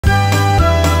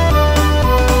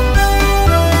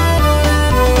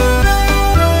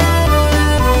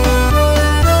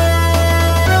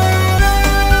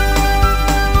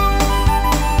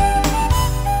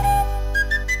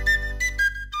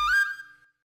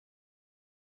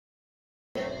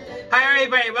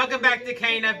everybody, welcome back to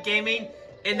KNF Gaming.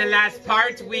 In the last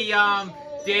part, we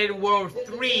did World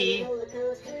 3,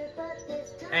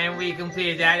 and we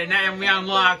completed that, and then we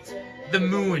unlocked the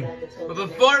moon. But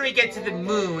before we get to the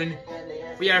moon,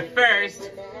 we are first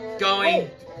going...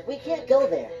 Wait, we can't go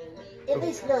there. At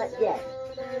least not yet.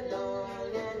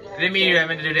 I didn't mean I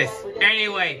meant to do this.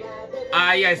 Anyway,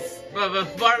 yes, but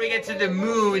before we get to the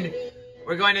moon,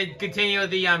 we're going to continue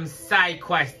the side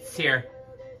quests here.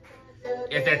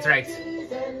 If that's right.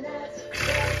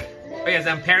 Oh yes,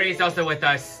 Perry's also with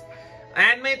us.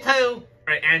 And me too.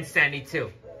 Right, and Sandy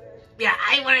too. Yeah,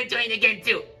 I want to join again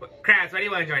too. Krabs, why do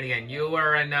you want to join again? You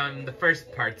were in the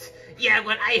first part. Yeah,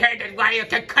 but I heard that Wario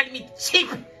kept calling me cheap.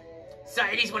 So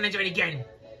I just want to join again.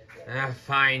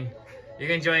 Fine. You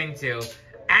can join too.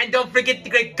 And don't forget the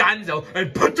great Gonzo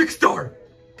and Patrick Star.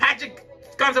 Patrick,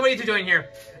 Gonzo, what are you two doing here?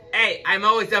 Hey, I'm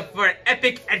always up for an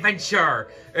epic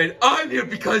adventure. And I'm here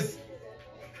because...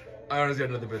 I always got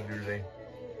another bit to do today.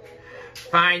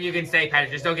 Fine, you can say,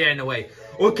 Patrick, just don't get in the way.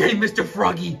 Okay, Mr.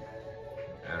 Froggy.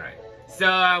 Alright. So,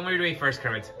 what are we doing first,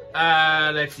 Kermit?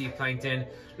 Let's see, Plankton.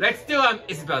 Let's do,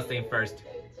 Isabel's thing first.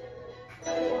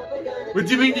 What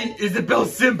do you mean, the Isabel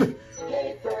simp?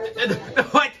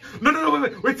 What? No,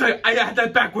 wait, sorry, I had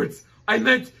that backwards. I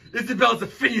meant Isabel's a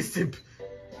Phineas simp.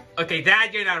 Okay,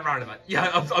 that you're not wrong about.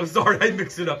 Yeah, I'm sorry, I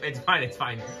mixed it up. It's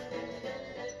fine.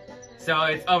 So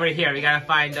it's over here. We gotta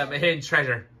find a hidden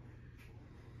treasure.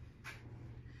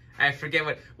 I forget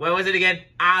what was it again?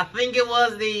 I think it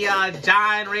was the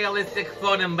giant realistic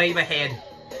floating baby head.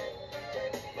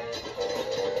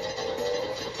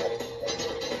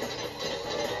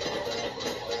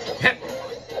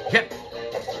 Yep.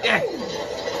 Yeah.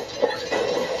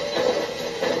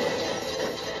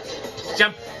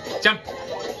 Jump.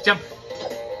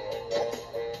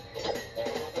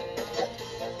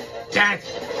 Damn it.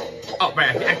 Oh,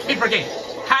 man, I keep forgetting.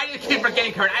 How do you keep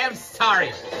forgetting, Kurt? I am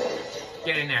sorry.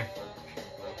 Get in there.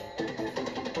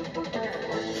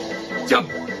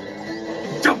 Jump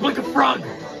like a frog.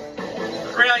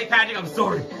 Really, Patrick? I'm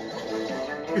sorry.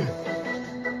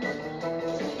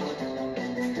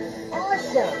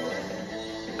 Awesome.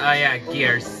 Oh, yeah,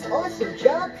 gears. Awesome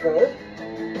job, Ferb.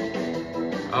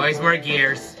 Always more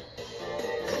gears.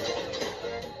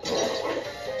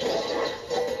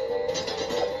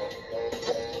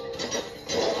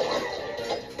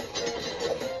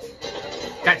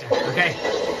 Gotcha, okay.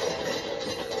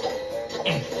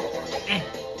 Here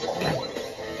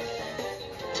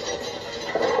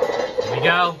we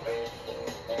go.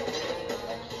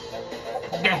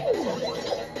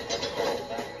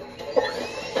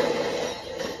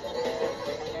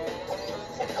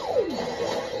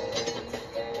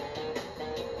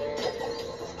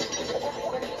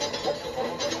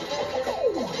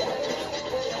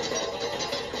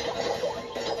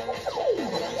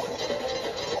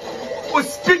 Well,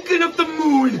 speaking of the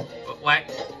moon!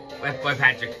 What,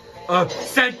 Patrick?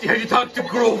 Sandy, have you talked to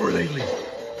Grover lately?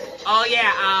 Oh,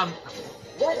 yeah,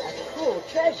 What a cool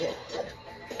treasure.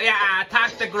 Yeah, I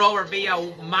talked to Grover via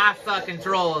Masa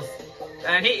controls.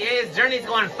 And his journey's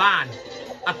going fine.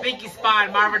 I think he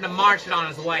spotted Marvin the Martian on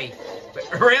his way.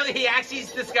 But really? He actually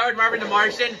discovered Marvin the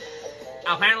Martian?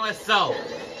 Apparently so.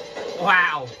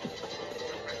 Wow.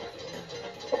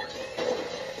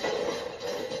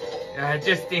 I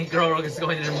just think Grover is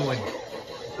going to the moon.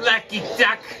 Lucky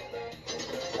duck.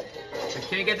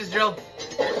 Can you get this drill?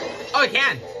 Oh, you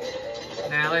can.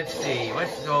 Now, let's see.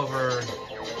 What's over...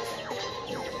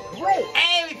 Great.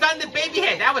 Hey, we found the baby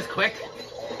head. That was quick.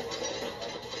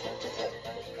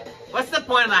 What's the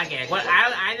point of that game?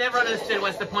 I never understood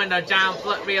what's the point of a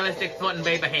giant, realistic floating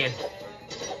baby head.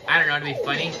 I don't know, to be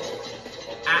funny.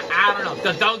 I don't know.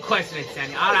 So don't question it,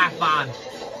 Sandy. I'll have fun.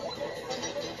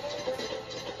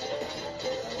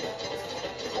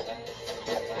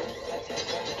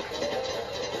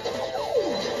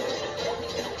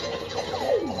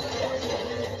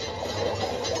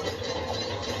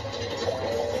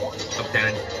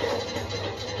 Down.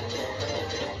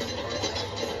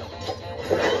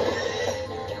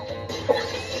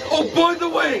 Oh, by the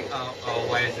way! Oh,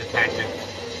 what is it, Patrick?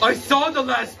 I saw the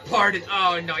last part and...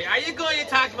 Oh, no. Are you going to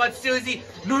talk about Susie?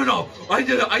 No.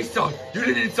 I saw it. You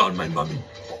didn't insult my mommy.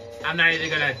 I'm not even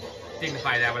going to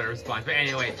dignify that with a response. But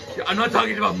anyway, I'm not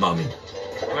talking about mommy.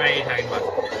 What are you talking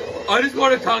about? I just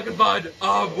want to talk about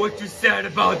what you said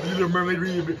about the Little Mermaid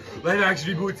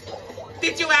live-action reboot.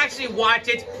 Did you actually watch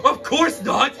it? Of course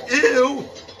not! Ew!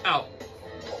 Oh.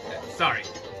 Sorry.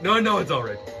 No, it's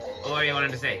alright. What do you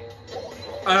wanted to say?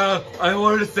 I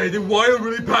wanted to say that Wario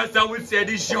really passed out when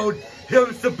Sandy showed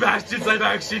him Sebastian's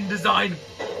live-action design.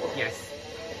 Yes.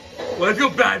 Well, I feel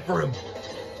bad for him.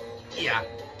 Yeah.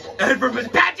 And from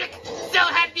Mr. Patrick! So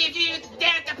happy if you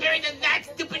dare appearing in that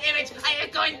stupid image, I am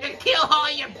going to kill all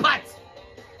your butts!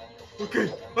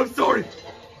 Okay, I'm sorry.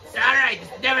 It's alright,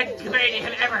 never compared to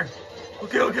him ever.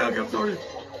 Okay, I'm sorry.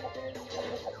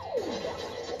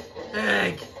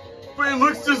 Egg. But it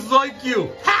looks just like you.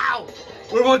 How?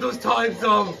 What about those times,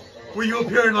 where you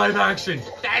appear in live action?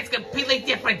 That's completely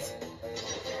different.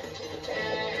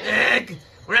 Egg.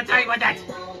 We're not talking about that.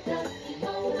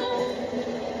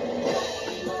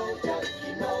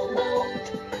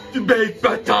 You make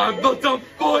bad time, lots of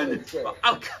fun.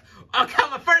 Oh,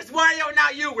 come on, first Wario,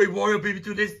 not you. Wait, Wario beat me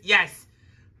to this? Yes.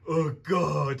 Oh,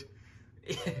 God.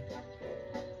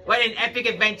 What an epic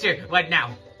adventure. What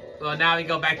now? Well, now we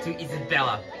go back to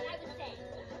Isabella.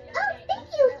 Oh, thank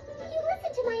you. You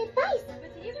listened to my advice.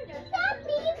 That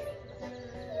means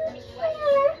you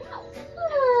care.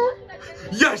 Oh.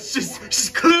 Yes, she's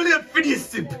clearly a Phineas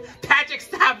simp. Patrick,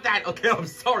 stop that. Okay, I'm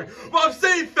sorry. Well, I'm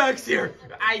saying facts here.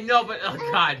 I know, but oh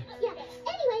God. Yeah.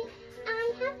 Anyway,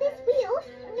 I have this wheel.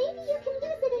 Maybe you can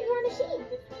use it in your machine.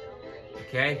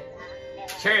 Okay.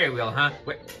 Cherry wheel, huh?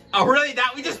 Wait. Oh, really?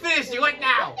 That we just finished. What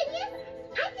now? Phineas,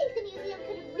 I think the museum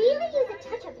could really use a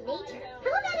touch of nature. How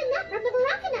about a nut from the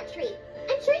Baraka tree?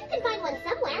 I'm sure you can find one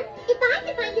somewhere. If I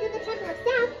can find it in the Temple of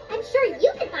South, I'm sure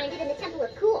you can find it in the Temple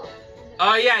of Cool.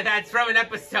 Oh yeah, that's from an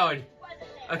episode.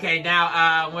 Okay,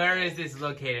 now where is this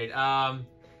located?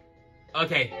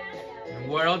 Okay,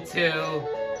 World 2,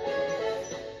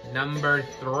 number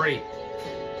 3.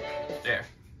 There.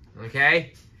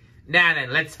 Okay. Now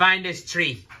then, let's find this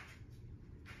tree.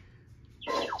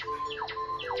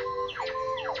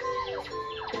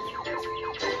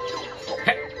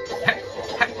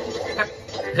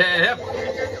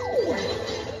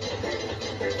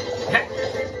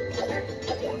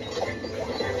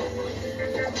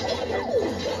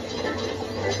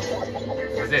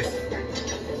 What's this?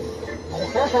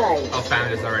 Nice. Oh,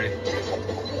 found this already.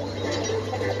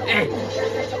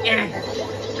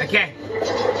 Okay.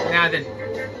 Now then,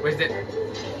 where's it?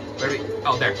 Where are we?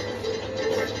 Oh, there.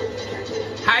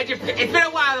 Hide your. It's been a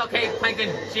while, okay, Plankton.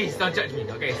 Jeez, don't judge me.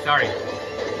 Okay, sorry.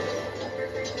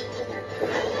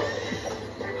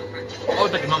 Oh,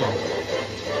 it's like a Momo.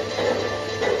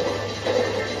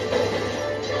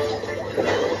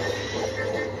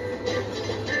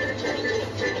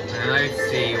 Now let's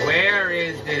see. Where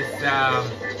is this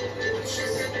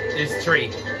this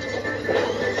tree?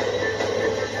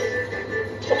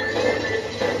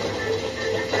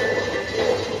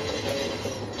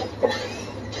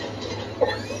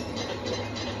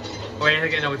 Wait, I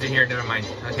think I know what's in here. Never mind.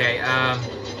 Okay,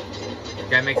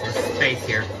 gotta make some space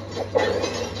here.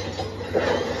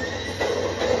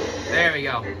 There we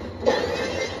go.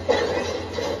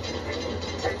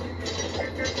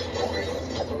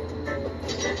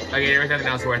 Okay, there was nothing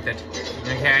else worth it.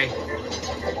 Okay.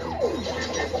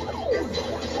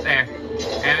 There.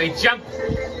 And we jump.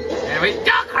 And we...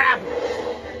 Oh, crap!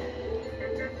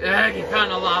 Ugh, he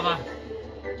found the lava.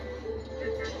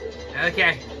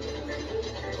 Okay.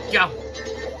 Go.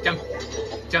 Jump.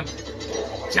 Jump.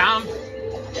 Jump.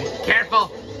 Be careful.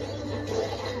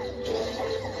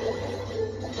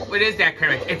 What is that,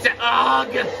 Kermit? It's a... Oh,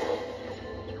 God.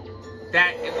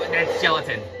 That's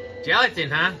gelatin. Gelatin,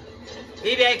 huh?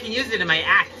 Maybe I can use it in my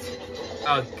act.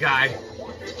 Oh, God.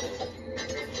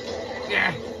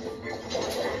 Yeah.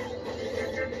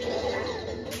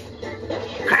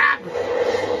 Crap!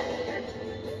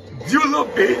 Do you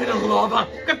love bathing in lava?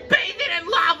 Bathing in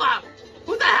lava!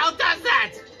 Who the hell does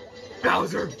that?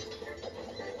 Bowser.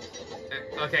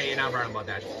 Okay, you're not wrong about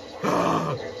that.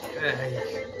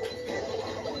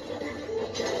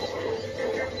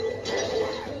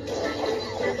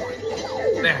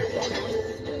 There.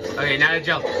 Okay, now to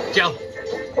Joe. Joe.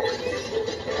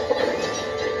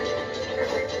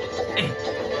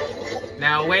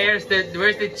 Now where's the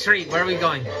tree? Where are we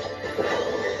going?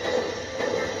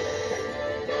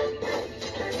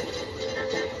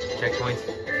 Checkpoint.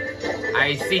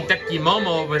 I see Ducky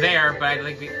Momo over there, but I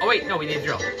think we... Oh wait, no, we need to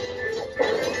drill.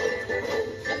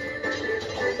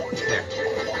 There.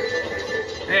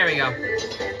 There we go.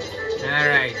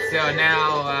 Alright, so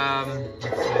now,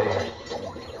 let's see.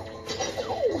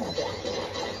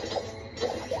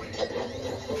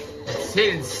 It's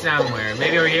hidden somewhere.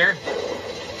 Maybe over here?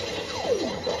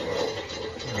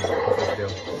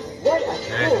 What a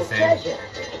cool treasure.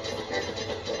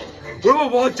 What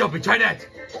about wall jumping? Try that.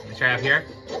 Let me try up here.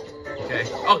 Okay.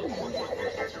 Oh.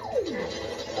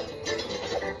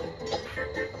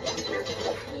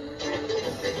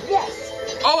 Yes.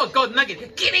 Oh, a gold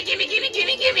nugget. Gimme, gimme, gimme,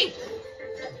 gimme, gimme.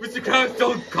 Mr. Krabs,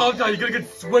 don't calm down. You're gonna get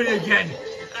sweaty again.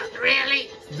 Really?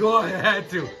 No, I had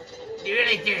to. You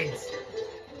really didn't.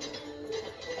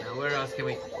 Where else can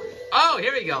we... Oh,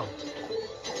 here we go.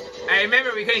 I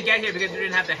remember we couldn't get here because we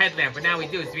didn't have the headlamp, but now we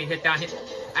do, so we can hit down here.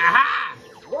 Aha!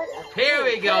 What a Here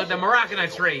we cool go, the treasure. Moroccan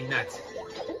tree. Nuts.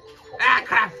 Ah,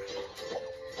 crap!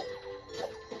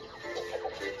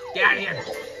 Get out of here.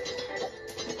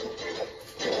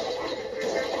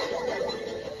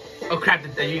 Oh, crap,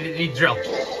 you need drill.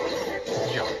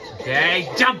 Drill. Okay,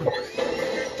 jump!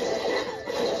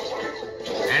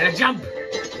 And a jump!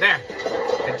 There.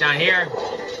 Get down here.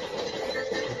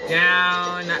 Get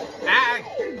down. Ah!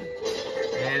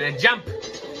 And a jump.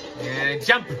 And a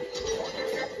jump.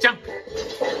 Jump.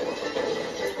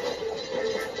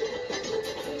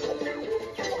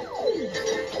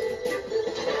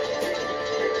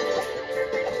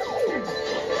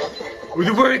 With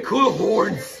the very cool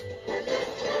horns.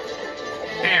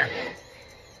 There.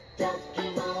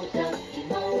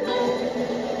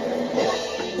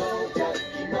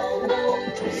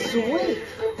 Sweet.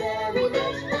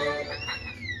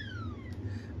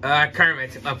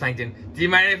 Kermit, Plankton. Do you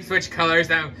mind if we switch colors?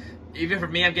 Even for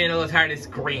me, I'm getting a little tired of this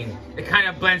green. It kind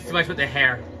of blends too much with the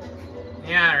hair.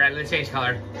 Yeah, alright, let's change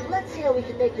color. Let's see how we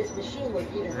can make this machine look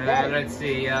even better. Let's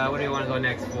see, what do we want to go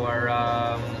next for?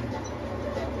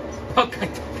 Polka dot.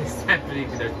 I can't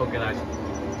believe there's polka dots.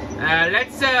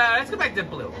 Let's go back to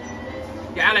blue.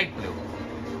 Yeah, I like blue.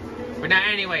 But now,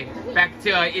 anyway, back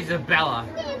to Isabella.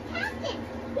 Fantastic!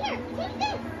 Here, take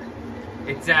this!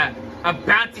 It's a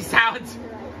bouncy sound.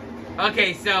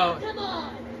 Okay, so Come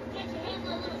on! Can't you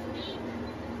handle a little speed?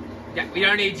 yeah, we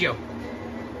don't need you.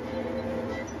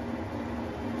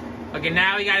 Okay,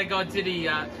 now we gotta go to the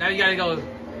now we gotta go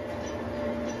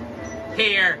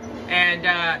here and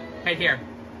right here.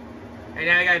 And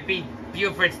now we gotta beat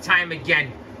Buford's time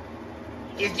again.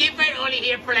 Is Buford only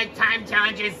here for like time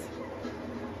challenges?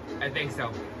 I think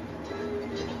so.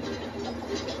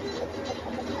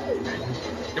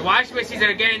 The washing machines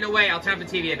are getting in the way. I'll turn up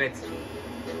the TV a bit.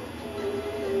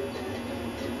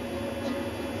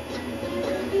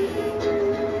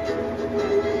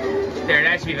 There,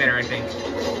 that should be better, I think.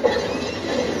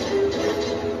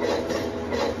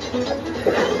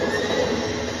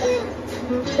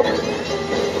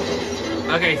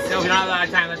 Okay, so we don't have a lot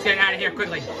of time. Let's get out of here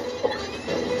quickly.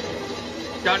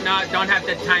 Don't have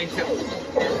the time to.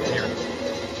 Here.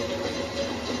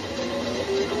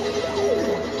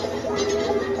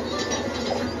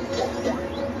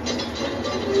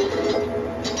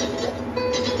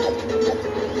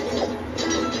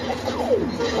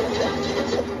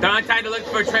 Don't have time to look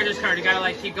for a treasure card. You gotta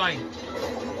like keep going.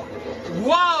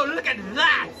 Whoa! Look at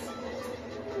that!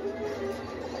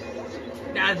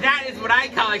 Now that is what I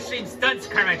call extreme stunts,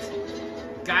 Kermit.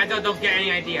 Guys, don't get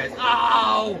any ideas.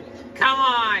 Oh! Come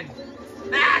on!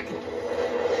 Back!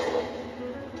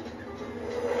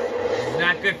 This is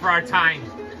not good for our time.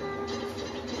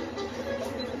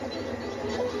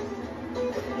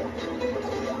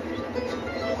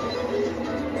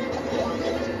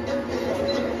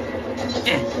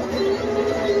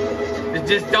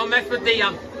 Just don't mess with the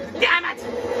damn it!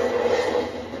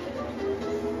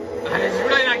 This is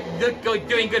really not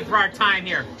doing good for our time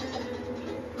here.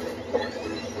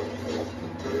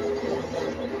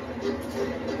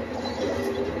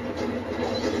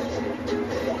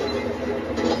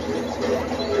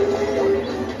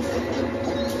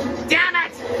 Damn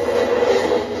it!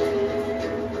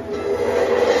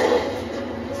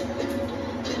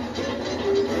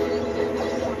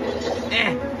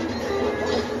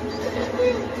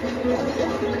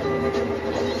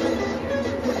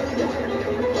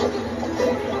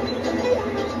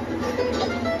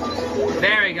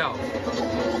 There we go.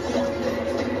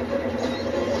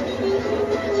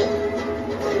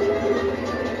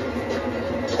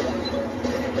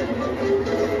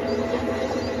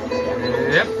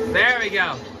 Yep, there we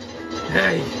go.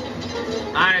 Hey.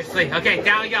 Honestly, okay,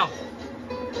 down we go.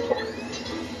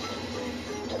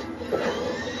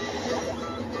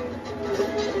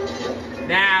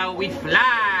 Now we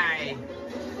fly.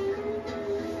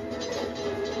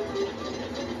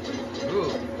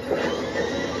 Ooh.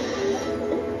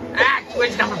 Ah,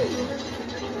 which number?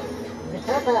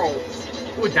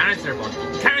 Nice. Ooh, dinosaur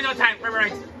bone. Carry no time.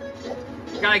 Right.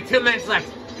 Got like 2 minutes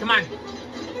left. Come on.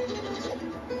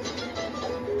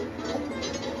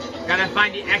 Gotta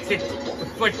find the exit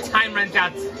before time runs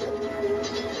out.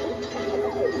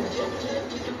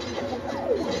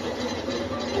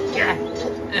 Yeah.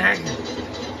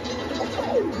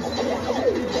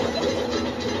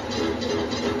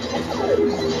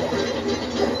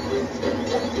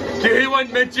 Did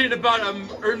anyone mention about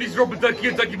Ernie's Rubber Ducky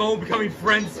and Ducky Momo becoming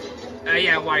friends?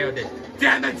 Yeah, Wario did.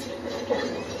 Damn it!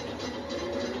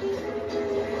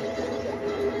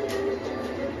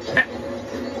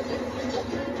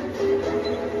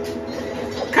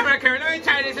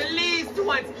 this at least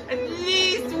once. At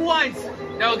least once.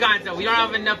 No, Gonzo, we don't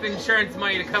have enough insurance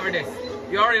money to cover this.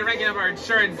 You're already ranking up our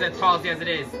insurance policy as it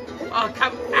is. Oh,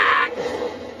 come on.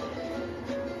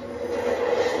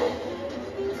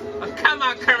 Oh, come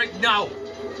on, Kermit. No.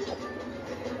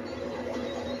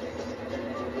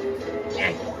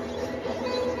 Yeah.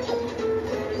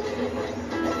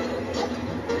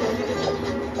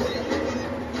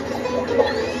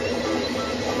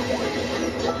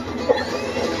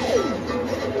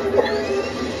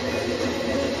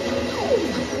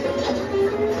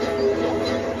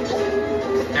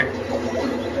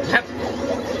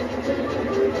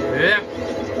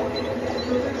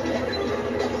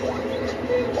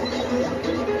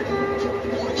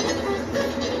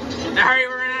 Hurry,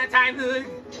 we're running out of time.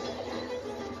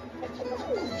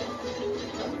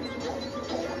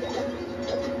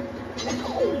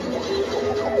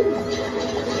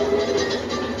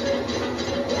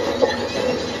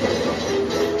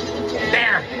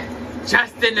 There,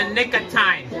 just in the nick of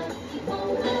time.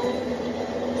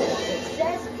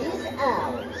 Success is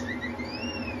ours.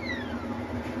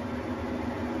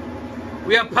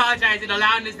 We apologize in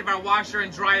allowing this if our washer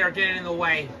and dryer are getting in the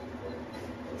way.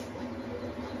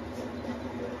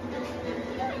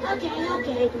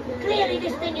 Okay. Clearly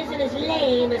this thing isn't as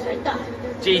lame as I thought.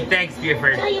 Gee, thanks,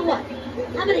 Buford. Tell you what,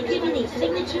 I'm gonna give you these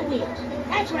signature wheels.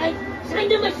 That's right,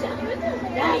 signed them myself.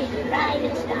 Ride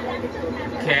and stop.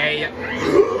 Okay.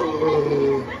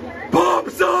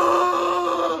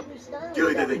 Popsa! Give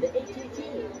me the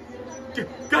thing.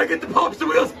 Gotta get the Popsa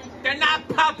wheels. They're not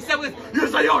Popsa wheels.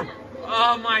 Yes, they are.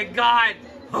 Oh my God.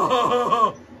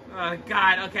 Oh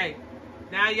God. Okay.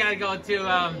 Now you gotta go to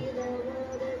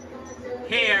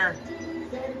here,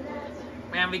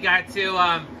 and we got to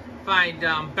find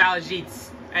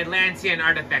Baljeet's Atlantean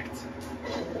artifact.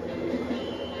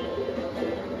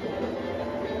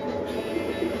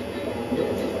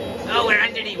 Oh, we're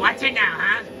underneath. Watch it now,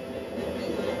 huh?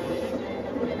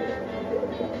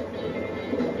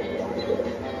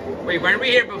 Wait, weren't we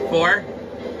here before?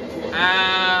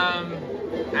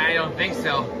 I don't think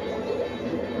so.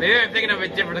 Maybe I'm thinking of a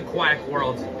different aquatic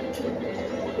world.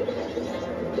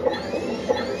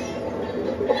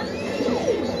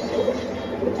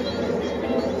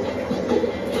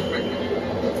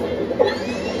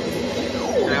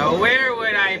 Now, where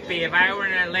would I be if I were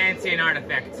an Atlantean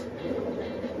artifact?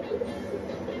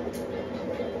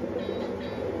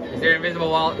 Is there an invisible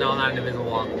wall? No, not an invisible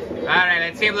wall. Alright,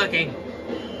 let's keep looking.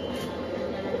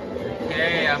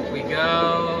 Okay, up we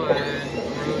go, and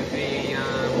through the,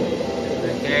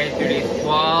 okay, through these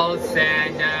walls,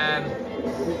 and,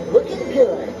 Looking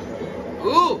good.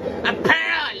 ooh, a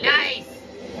pearl, nice!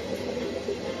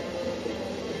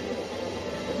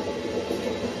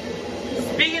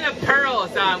 Speaking of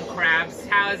pearls, Krabs,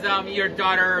 how's, your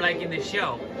daughter, like, in the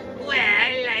show?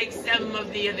 Well, like some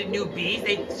of the other newbies,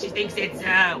 she thinks it's,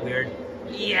 weird.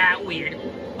 Yeah, weird.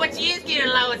 But she is getting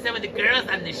along with some of the girls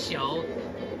on the show.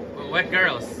 Well, what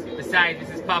girls? Besides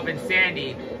Mrs. Puff and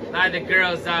Sandy, a lot of the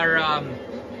girls are,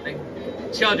 like,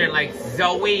 children, like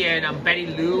Zoe and, Betty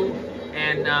Lou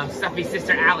and, Stuffy's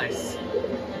sister Alice.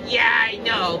 Yeah, I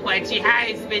know, but she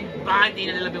has been bonding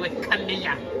a little bit with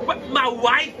Camilla. What, my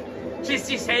wife?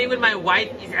 She's hanging with my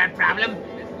wife? Is that a problem?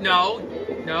 No,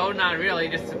 not really,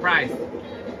 just surprised.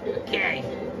 Okay.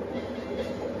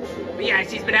 But yeah,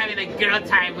 she's been having like girl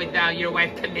time with your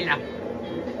wife Camilla.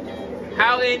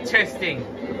 How interesting.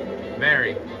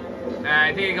 Very.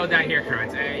 I think I go down here,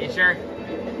 Kermit. You sure?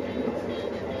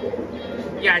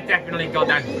 Yeah, definitely go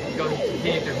down. Go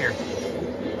continue through here.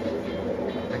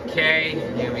 Okay,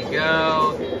 here we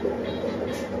go.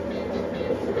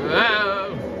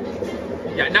 Whoa.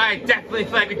 Yeah, no, I definitely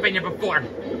feel like we've been here before.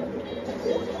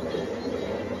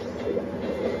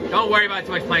 Don't worry about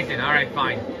too much plankton. Alright,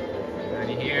 fine. Down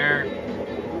here.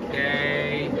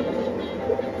 Okay.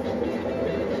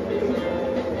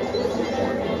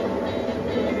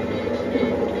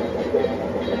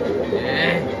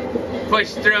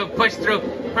 Push through, push through,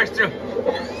 push through.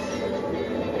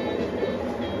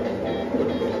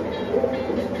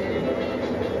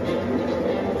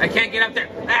 I can't get up there.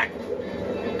 Ah!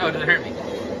 Oh, it doesn't hurt me.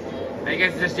 I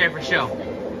guess it's just there for show.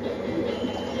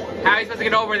 How are you supposed to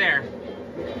get over there?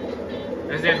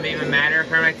 Does it even matter,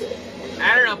 Kermit?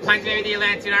 I don't know, Plankton, maybe the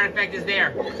Atlantean artifact is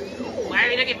there. Why are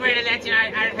we looking for an Atlantean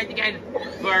artifact again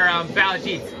for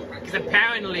Baljeet? Because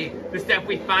apparently the stuff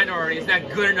we found already is not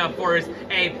good enough for us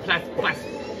A++. Is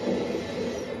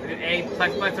it A++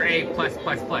 or A+++?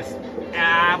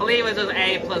 I believe it was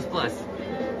A++.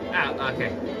 Oh,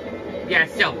 okay. Yeah,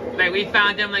 still, like we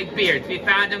found him like beards, we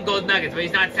found him gold nuggets, but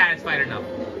he's not satisfied enough.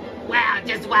 Wow,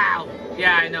 just wow.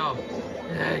 Yeah, I know.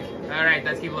 Alright,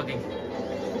 let's keep looking.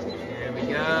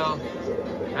 go.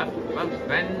 Up, up,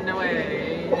 and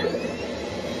away.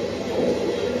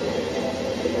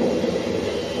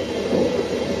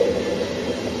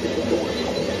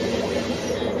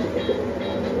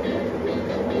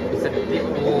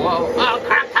 Whoa. Oh,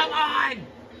 crap, come on!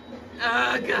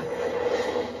 Ugh.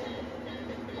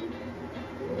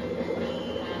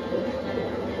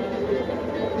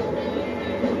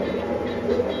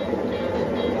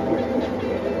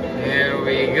 There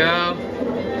we go.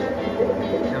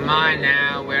 Come on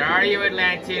now. Where are you,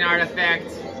 Atlantean artifact?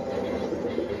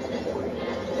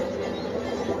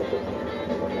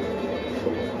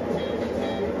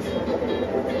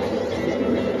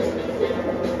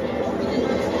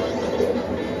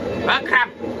 Oh, crap!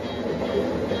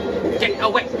 Get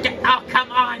away! Oh,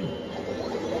 come on!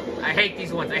 I hate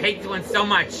these ones. I hate these ones so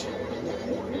much.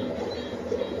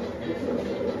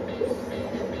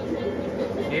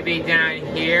 Maybe down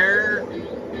here.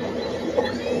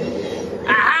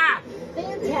 Aha!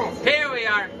 Fantastic. Here we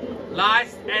are.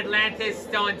 Lost Atlantis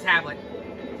stone tablets.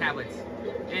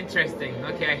 Interesting.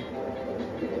 Okay.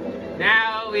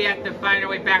 Now we have to find our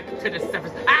way back to the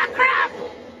surface. Ah, crap!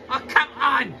 Oh, come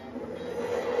on!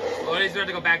 Oh, these don't have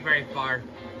to go back very far.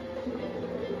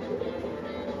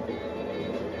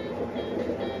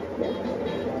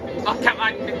 Oh, come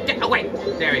on! Get away!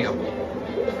 There we go.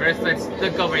 First, let's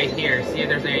look over here, see if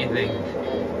there's anything.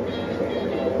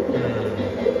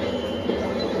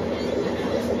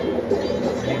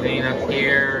 Anything up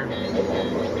here?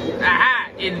 Aha!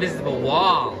 Invisible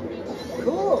wall.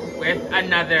 Cool. With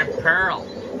another pearl.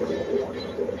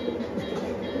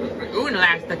 Ooh, and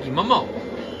last lucky Momo.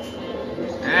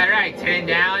 Alright, turn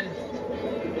down.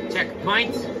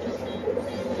 Checkpoint.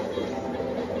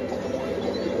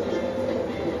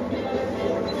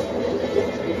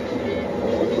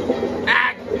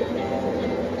 Ah!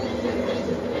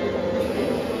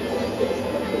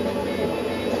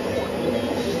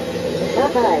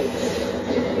 Nice.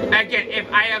 Again,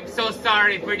 I am so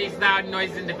sorry for these loud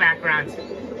noises in the background.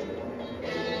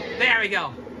 There we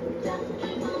go.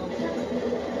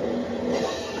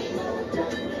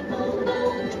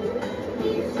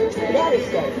 Daddy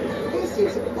says, this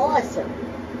is awesome.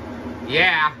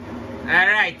 Yeah.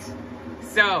 Alright.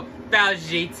 So,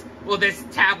 Baljeet, will this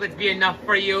tablet be enough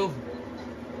for you?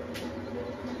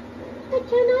 I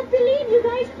cannot believe you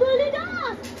guys pulled it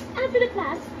off! After the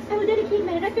class, I will dedicate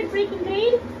my record-breaking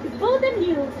grade to both of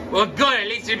you. Well, good. At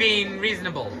least you're being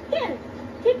reasonable. Here,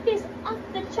 take this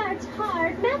off-the-charts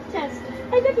hard math test.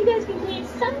 I bet you guys can create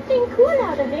something cool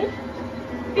out of it.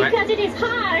 Because What? it is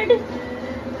hard.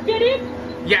 Get it?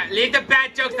 Yeah, leave the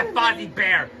bad jokes to Fozzie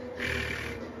Bear.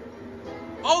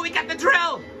 Oh, we got the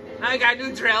drill. Now we got a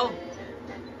new drill.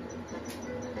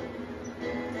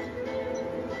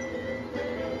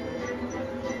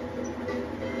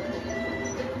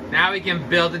 Now we can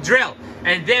build a drill,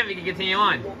 and then we can continue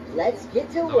on. Let's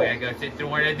get to Oh, yeah, work. go sit through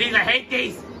one of these. I hate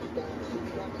these.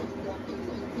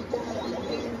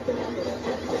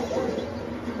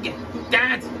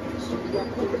 Damn it!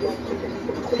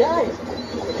 Got it.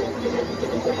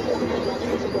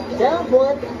 Found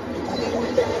one.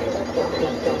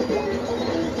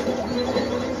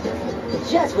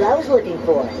 Just what I was looking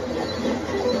for.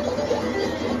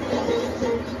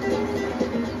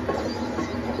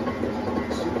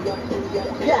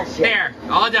 Gotcha. There,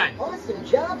 all done. Awesome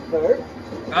job, Ferb.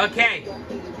 Okay.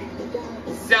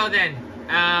 So then,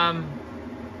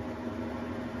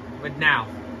 what now?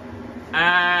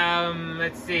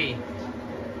 Let's see.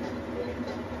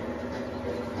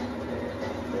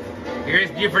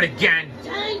 Here's Buford again.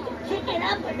 Time to kick it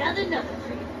up another number.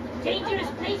 Dangerous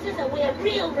places are where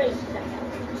real races are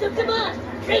held. So come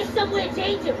on, race somewhere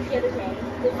dangerous the other day.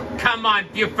 Come on,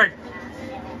 Buford.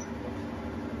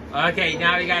 Okay,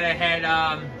 now we gotta head,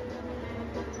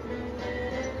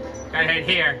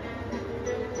 here.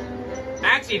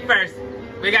 Actually, first,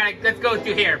 let's go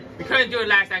through here. We couldn't do it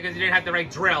last time because we didn't have the right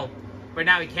drill, but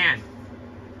now we can.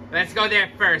 Let's go there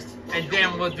first, and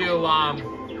then we'll do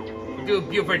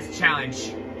Buford's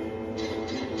challenge.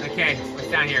 Okay, what's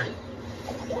down here?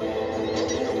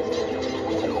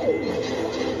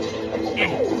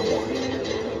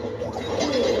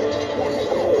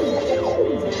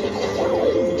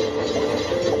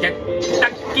 Get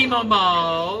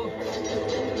Takimomo.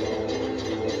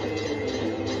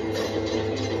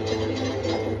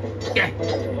 Okay.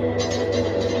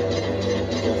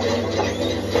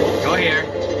 Go here.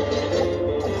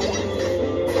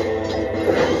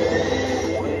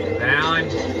 Down.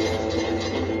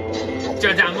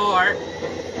 Go down more.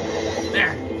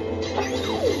 There.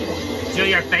 Drill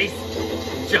your face.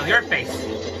 Drill your face.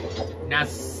 Now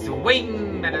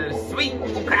swing,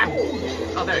 swing, crap.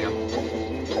 Oh, there we go.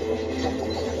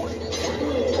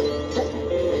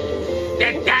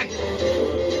 Get that.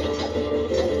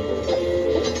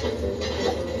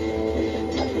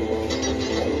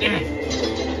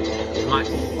 Come on.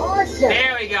 Awesome.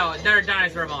 There we go. Another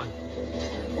dinosaur bone.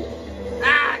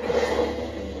 Ah!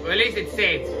 Well, at least it's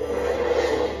saved.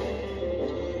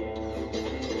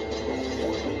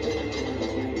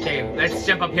 Okay, let's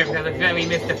jump up here because I feel like we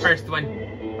missed the first one.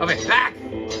 Okay, back!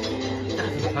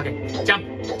 Okay, jump,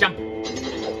 jump.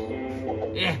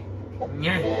 Yeah,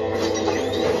 yeah.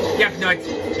 Yep, no,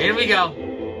 here we go.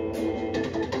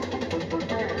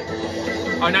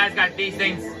 Oh, now it's got these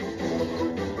things.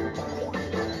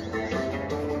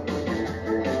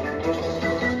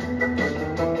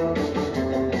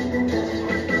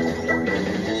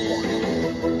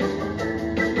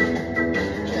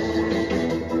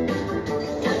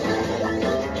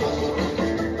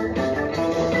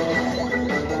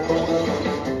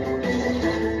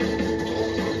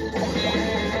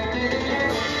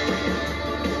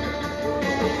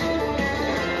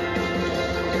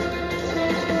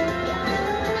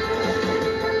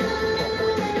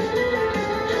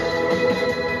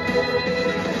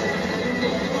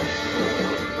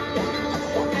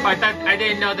 I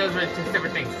didn't know those were two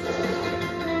separate things.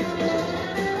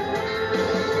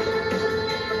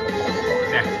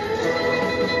 There.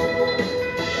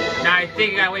 Now I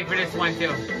think I gotta wait for this one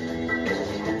too.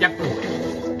 Yep.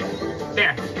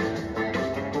 There.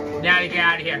 Now to get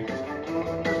out of here.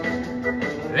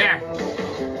 There.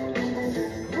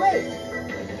 Great.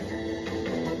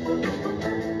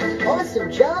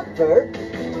 Awesome job, Ferb.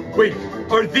 Wait,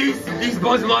 are these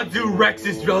Buzzmontu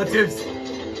Rex's relatives?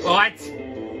 What?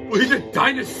 Well, he's a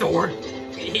dinosaur.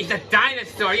 He's a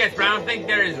dinosaur, yes, but I don't think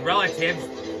they're his relatives.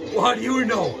 Well, how do you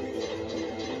know?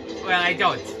 Well, I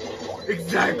don't.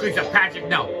 Exactly, so Patrick,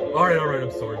 no. Alright,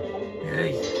 I'm sorry.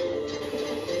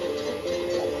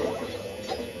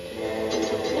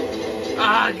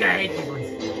 Oh, God, I hate these ones.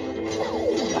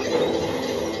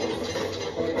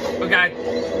 Oh, God.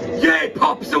 Yay,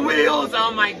 pop some wheels!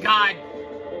 Oh, my God.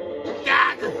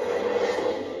 God.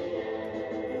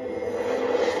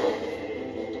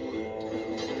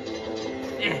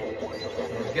 There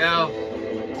we go.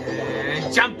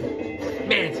 And jump.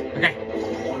 Made it. Okay.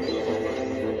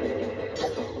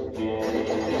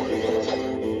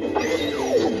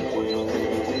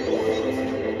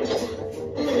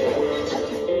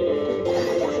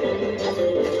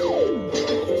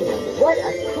 What a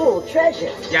cool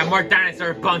treasure. Yeah, more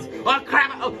dinosaur bones. Oh,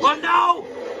 crap. Oh no.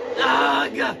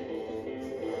 Ugh.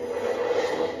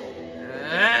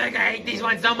 Ugh, I hate these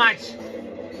ones so much.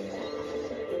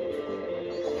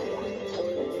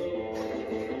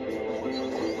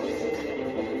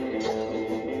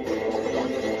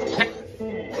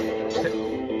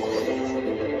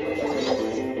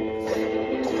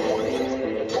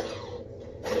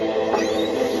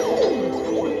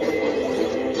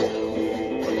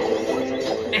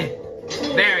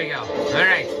 There we go. All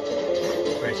right.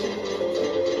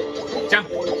 Jump,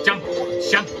 jump,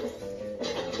 jump.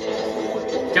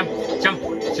 Jump, jump,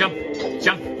 jump,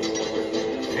 jump.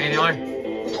 Any more?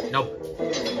 Nope.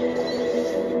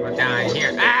 What down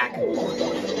here? Ah!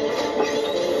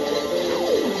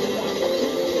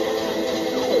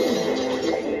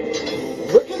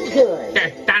 Looking good.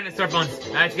 There, dinosaur bones.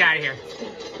 Let's get out of here.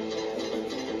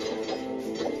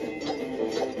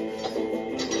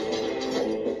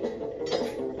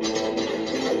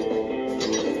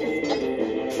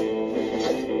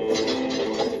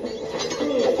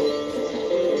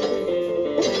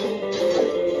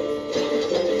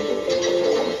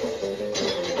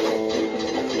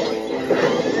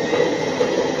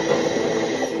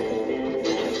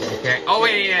 Okay. Oh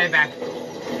wait, yeah, back.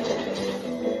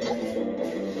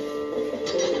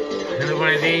 Another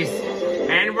one of these,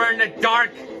 and we're in the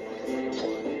dark.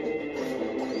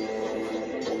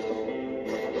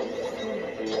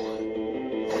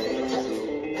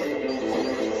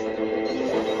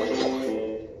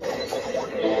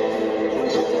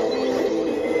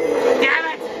 Damn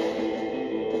it!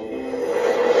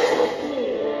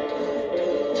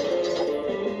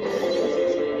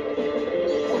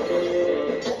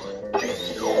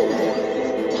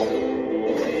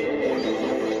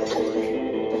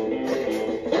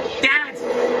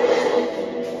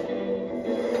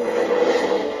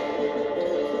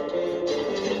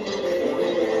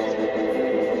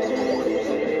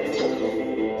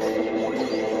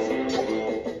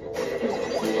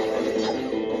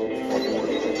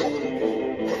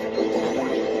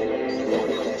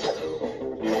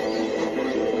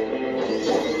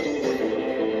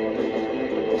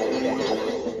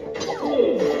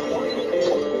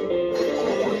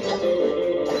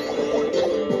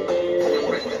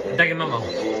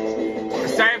 Momo.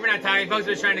 Sorry for not talking, folks.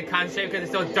 We're trying to concentrate because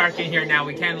it's so dark in here now.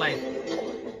 We can't, like,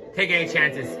 take any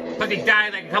chances. Plus, he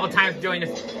died, like, a couple times doing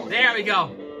this. There we go.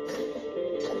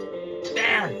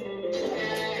 There.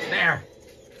 There.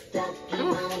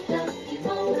 Ooh.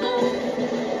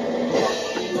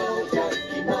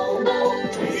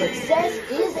 Success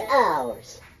is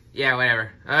ours. Yeah,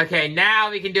 whatever. Okay, now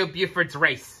we can do Buford's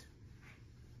race.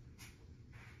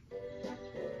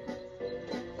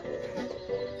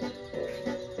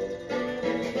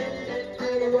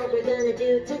 I know what we're gonna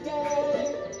do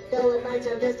today. Though it might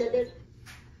sound just a bit.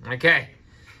 Okay.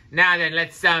 Now then,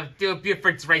 let's do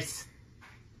Buford's race.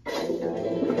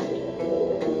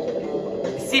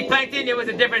 See, Plankton, it was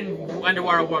a different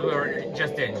underwater world we were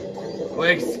just in. Well,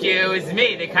 excuse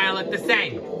me, they kind of look the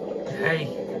same.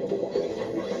 Hey.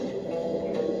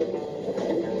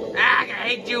 Ah, I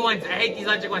hate you ones. I hate these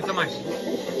electric ones so much.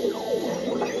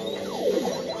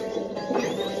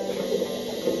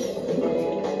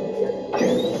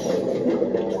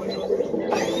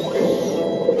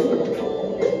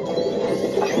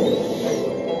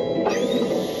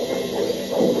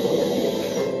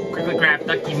 Quickly grab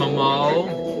Ducky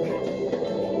Momo.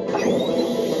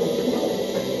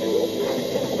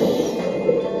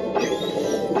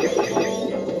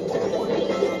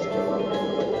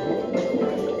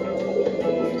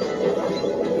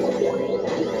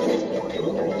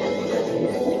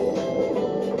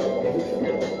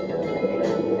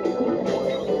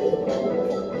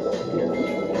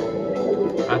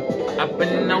 Up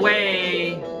and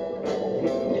away.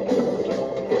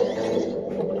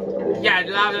 Yeah,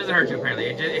 lava doesn't hurt you apparently.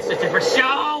 It's just for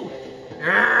show.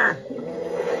 Urgh.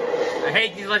 I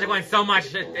hate these electric ones so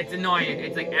much. It's annoying.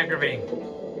 It's like aggravating.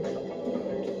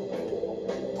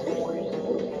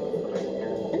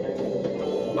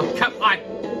 Oh, come on.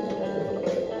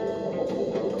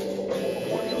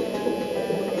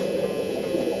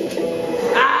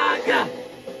 Ah, God.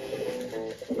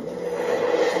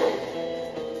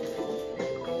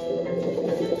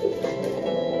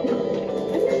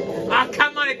 Oh,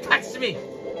 come on, it touched me.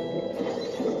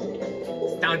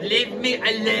 Don't leave me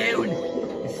alone.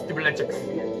 You stupid electrics.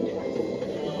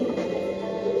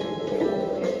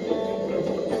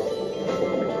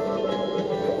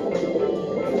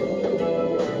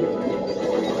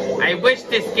 I wish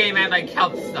this game had like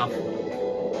health stuff.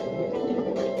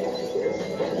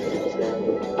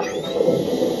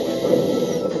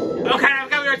 Okay, I've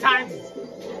got your time.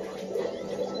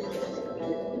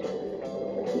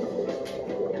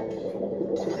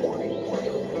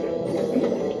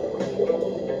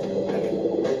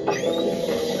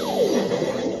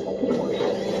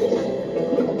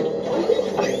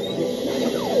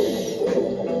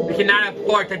 We cannot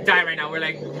afford to die right now. We're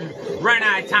like running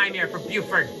out of time here for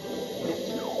Buford.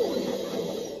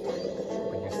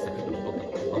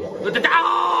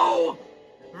 Oh!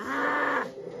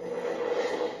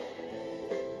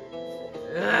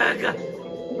 Ugh.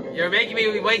 You're making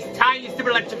me waste time, you stupid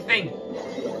electric thing.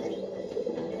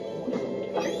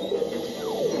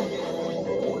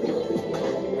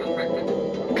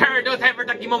 Karen, don't have for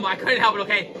Ducky Momo. I couldn't help it,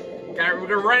 okay?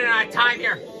 We're running out of time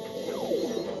here.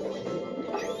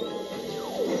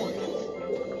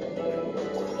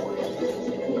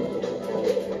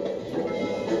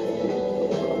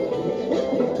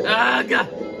 Ugh!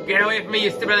 Get away from me,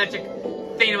 you stupid electric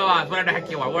thingamabobs. Whatever the heck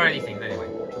you are. What are these things anyway?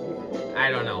 I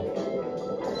don't know.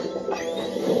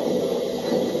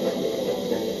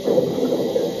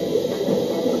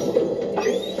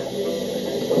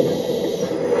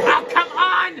 Oh, come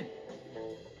on!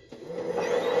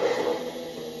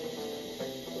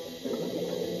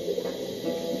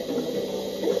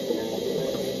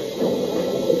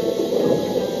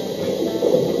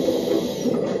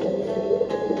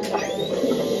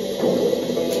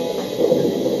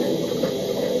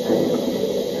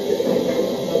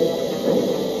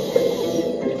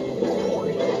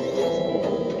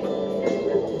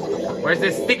 Where's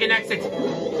this stinking exit?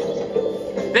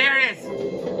 There it is!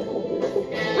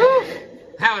 Whew.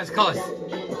 That was close.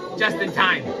 Just in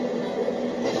time.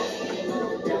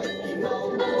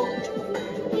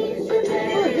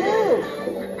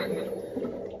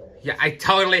 Yeah, I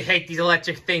totally hate these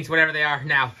electric things, whatever they are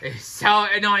now. It's so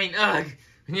annoying. Ugh.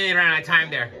 We nearly ran out of time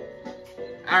there.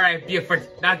 Alright, Buford.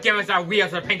 Now give us our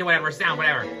wheels or paint or whatever, sound,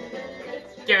 whatever.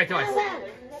 Give it to us.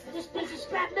 This piece of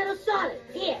scrap metal solid.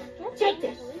 Here, take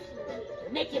this.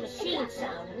 It'll make your machine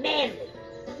sound manly.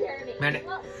 Man,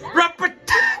 rubber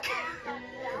ducky!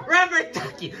 Rubber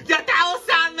ducky! That will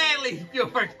sound manly,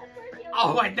 Buford.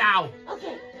 Oh, what now?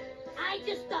 Okay, I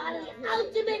just thought of the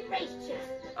ultimate race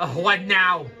check. What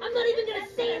now? I'm not even gonna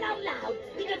say it out loud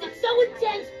because it's so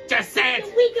intense. Just say The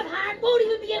it! weak of heart won't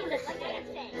even be able to stand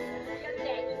it.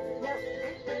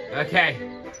 Okay.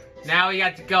 Now we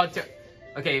got to go to...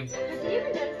 Okay.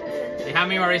 How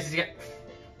many more races you got?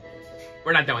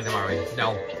 We're not done with them, are we?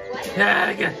 No.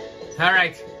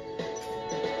 Alright.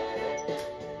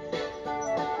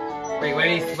 Wait,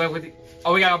 what?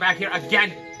 Oh, we gotta go back here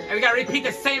again. And we gotta repeat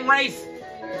the same race.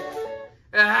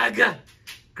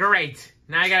 Great.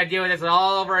 Now I gotta deal with this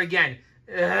all over again.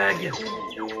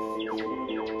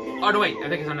 Oh, no, wait. I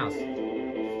think it's something else.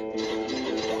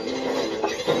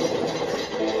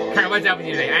 Kurt, what's up with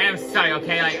you today? I am sorry,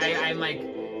 okay? Like,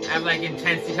 I'm like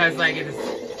intense because, like,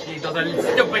 those are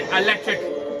stupid electric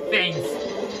things.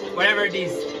 Whatever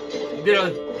these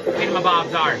little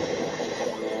thingamabobs are.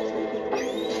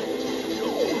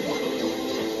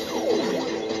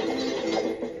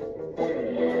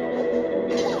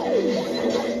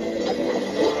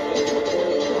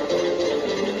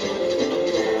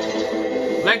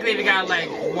 Luckily, we got, like,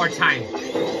 more time.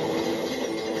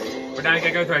 But now I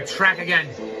gotta go through a track again.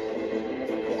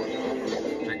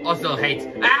 I also hate.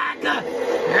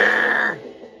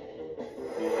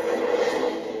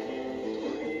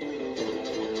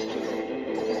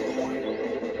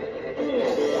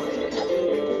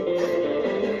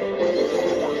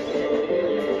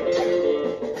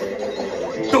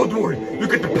 Don't worry, you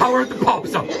get the power of the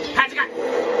pops up. How's it got?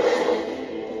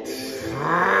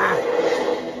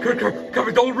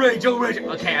 Cover, don't rage, don't rage.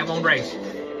 Okay, I won't rage.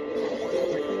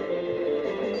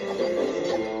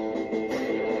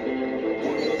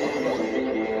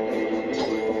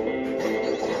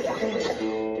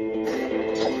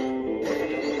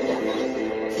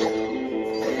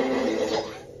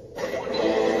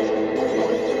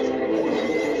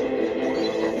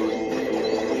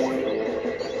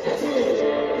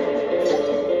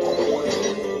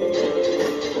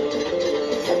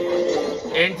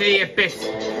 Into the abyss.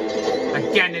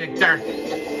 Again in the dark.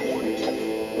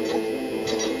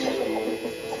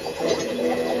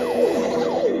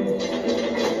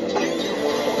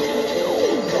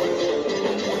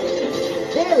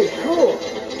 Very cool.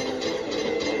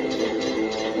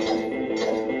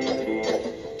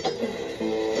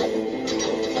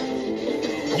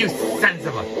 You sons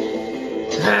of a...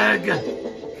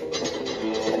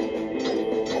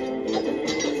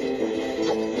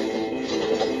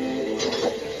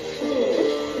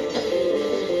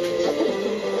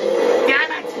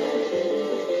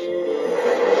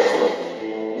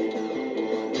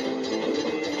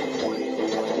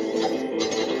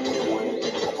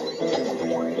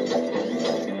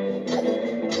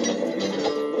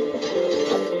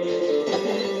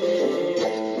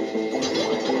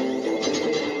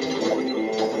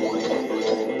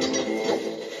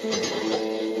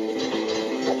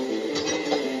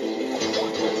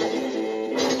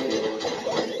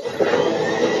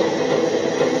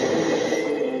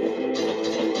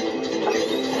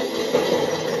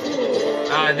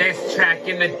 This track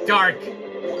in the dark.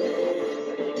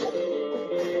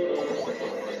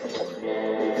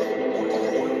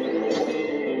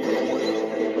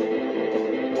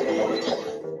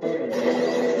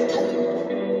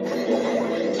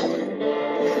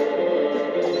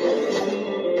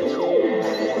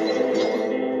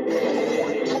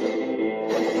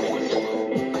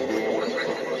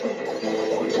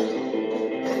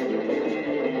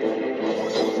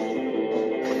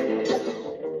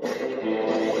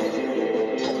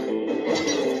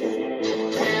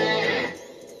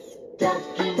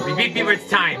 It's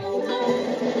time.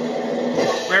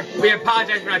 We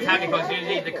apologize for not talking, folks. We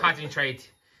need to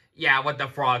concentrate. Yeah, what the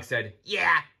frog said.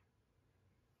 Yeah.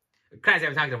 Christ, I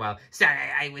haven't talked in a while. Sorry,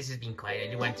 I was just being quiet. I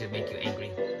didn't want to make you angry.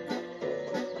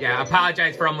 Yeah,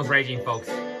 apologize for almost raging, folks.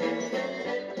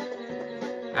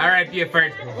 Alright,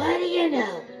 Buford. What do you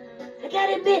know? I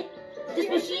gotta admit, this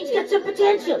machine's got some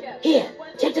potential. Here,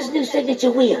 check this new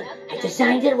signature wheel. I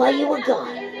designed it while you were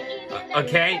gone.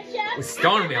 Okay. With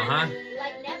stone wheel, huh?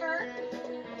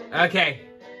 Okay.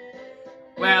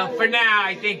 Well, for now,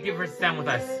 I think Buford's done with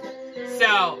us.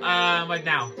 So, what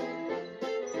now?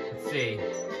 Let's see.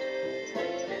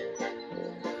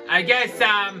 I guess,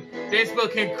 this will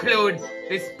conclude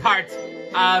this part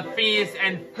of Phineas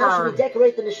and Ferb. How should we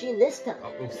decorate the machine this time?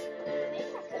 Oh, oops.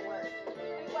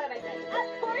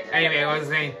 Anyway, I was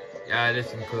saying,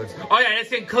 this concludes. Oh yeah, this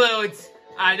concludes,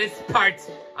 this part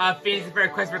of Phineas and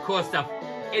Ferb Quest for Cool Stuff.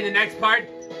 In the next part,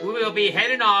 we will be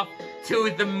heading off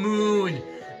to the moon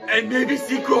and maybe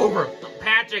see Grover.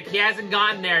 Patrick, he hasn't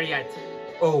gotten there yet.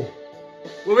 Oh,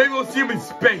 well, maybe we'll see him in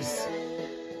space.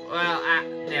 Well,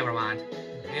 never mind.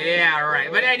 Yeah, right.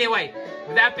 But anyway,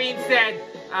 with that being said,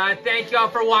 Thank you all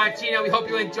for watching, and we hope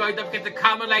you enjoyed. Don't forget to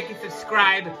comment, like, and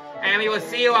subscribe. And we will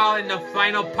see you all in the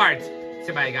final part.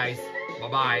 So bye, guys.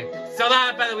 Bye-bye. So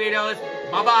long, fellow weirdos.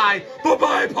 Bye-bye.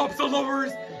 Bye-bye, Popsicle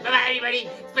lovers. Bye-bye, everybody.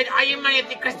 Spend all your money at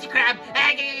the Krusty Krab.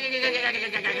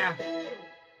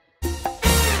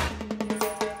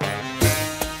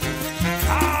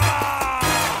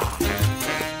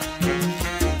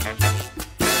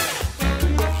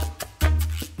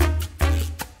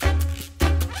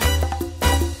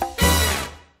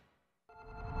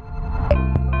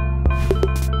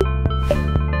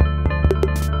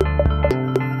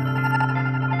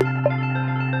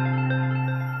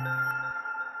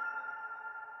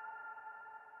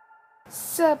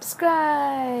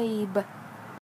 Subscribe.